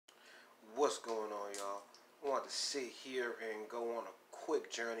What's going on, y'all? I want to sit here and go on a quick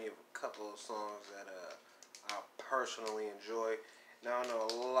journey of a couple of songs that I personally enjoy. Now, I know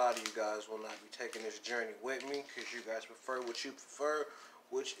a lot of you guys will not be taking this journey with me because you guys prefer what you prefer,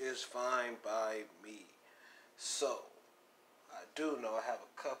 which is fine by me. So, I do know I have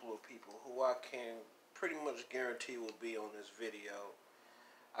a couple of people who I can pretty much guarantee will be on this video.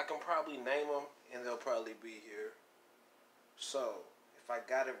 I can probably name them and they'll probably be here. So, if I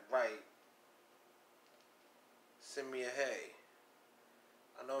got it right, send me a hey.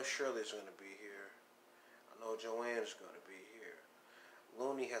 I know Shirley's going to be here. I know Joanne's going to be here.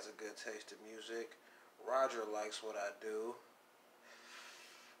 Looney has a good taste in music. Roger likes what I do.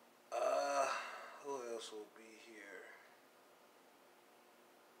 Who else will be here?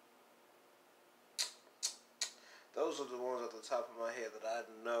 Those are the ones at the top of my head that I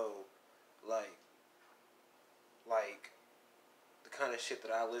know, like the kind of shit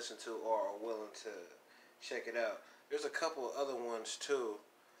that I listen to or are willing to check it out. There's a couple of other ones too,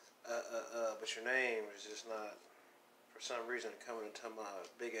 but your name is just not, for some reason, coming into my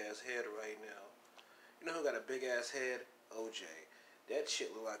big ass head right now. You know who got a big ass head? OJ. That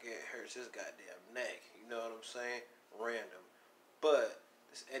shit look like it hurts his goddamn neck. You know what I'm saying? Random. But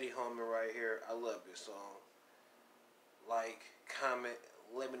this Eddie Holman right here, I love this song. Like, comment,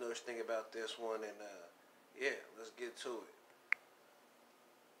 let me know what you think about this one, and yeah, let's get to it.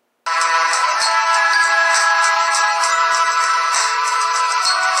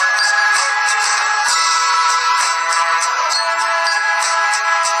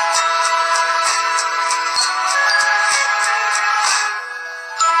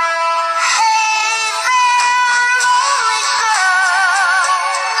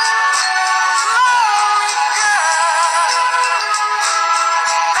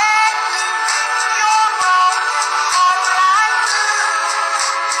 You're wrong,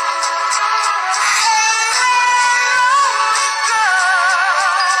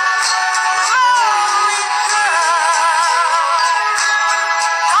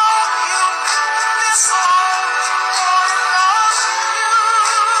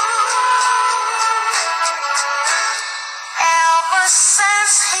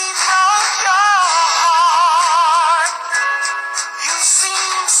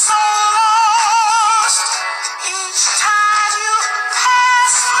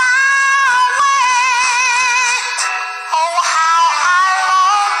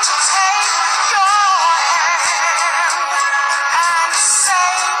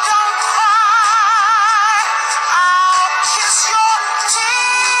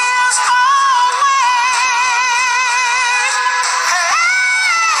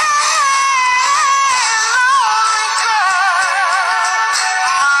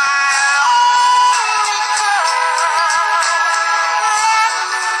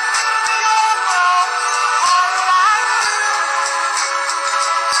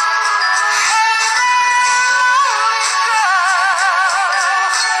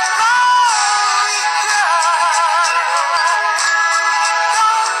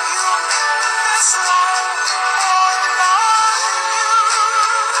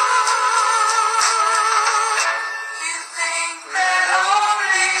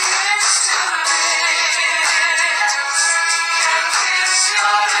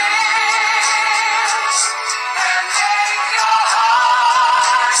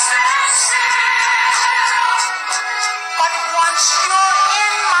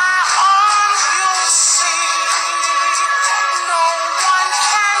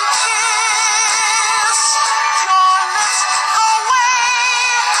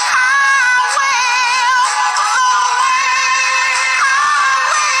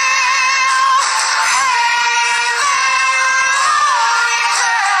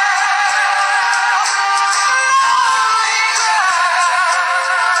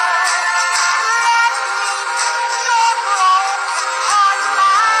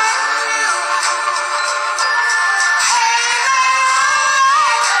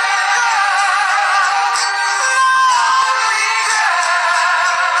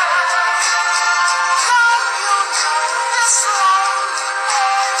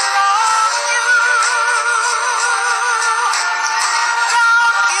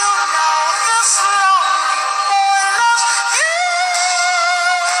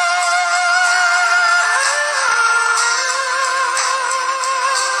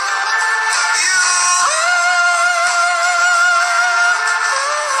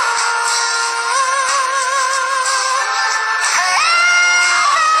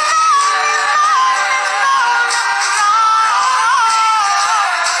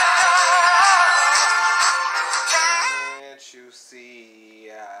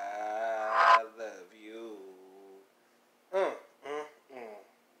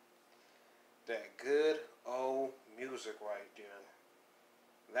 music right there.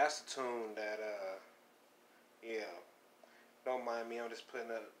 That's the tune that, yeah. Don't mind me, I'm just putting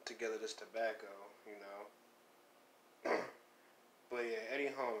together this tobacco, you know. But yeah, Eddie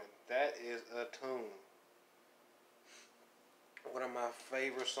Holman, that is a tune. One of my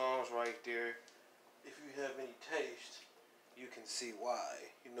favorite songs right there. If you have any taste, you can see why.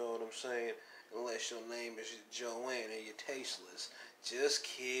 You know what I'm saying? Unless your name is Joanne and you're tasteless. Just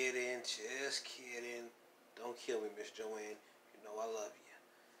kidding, just kidding. Don't kill me, Miss Joanne. You know I love you.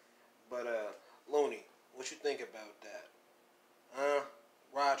 But Looney, what you think about that?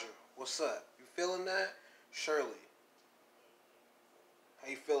 Roger, what's up? You feeling that? Shirley, how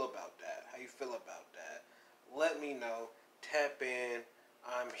you feel about that? How you feel about that? Let me know. Tap in.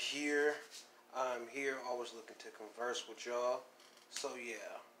 I'm here. I'm here. Always looking to converse with y'all. So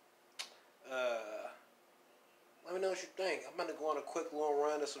yeah. Let me know what you think. I'm gonna go on a quick little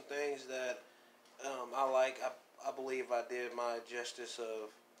run of some things that I like. I believe I did my justice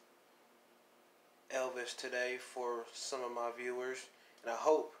of Elvis today for some of my viewers, and I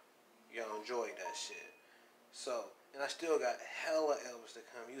hope y'all enjoyed that shit. So, and I still got hella Elvis to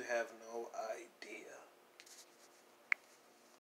come. You have no idea.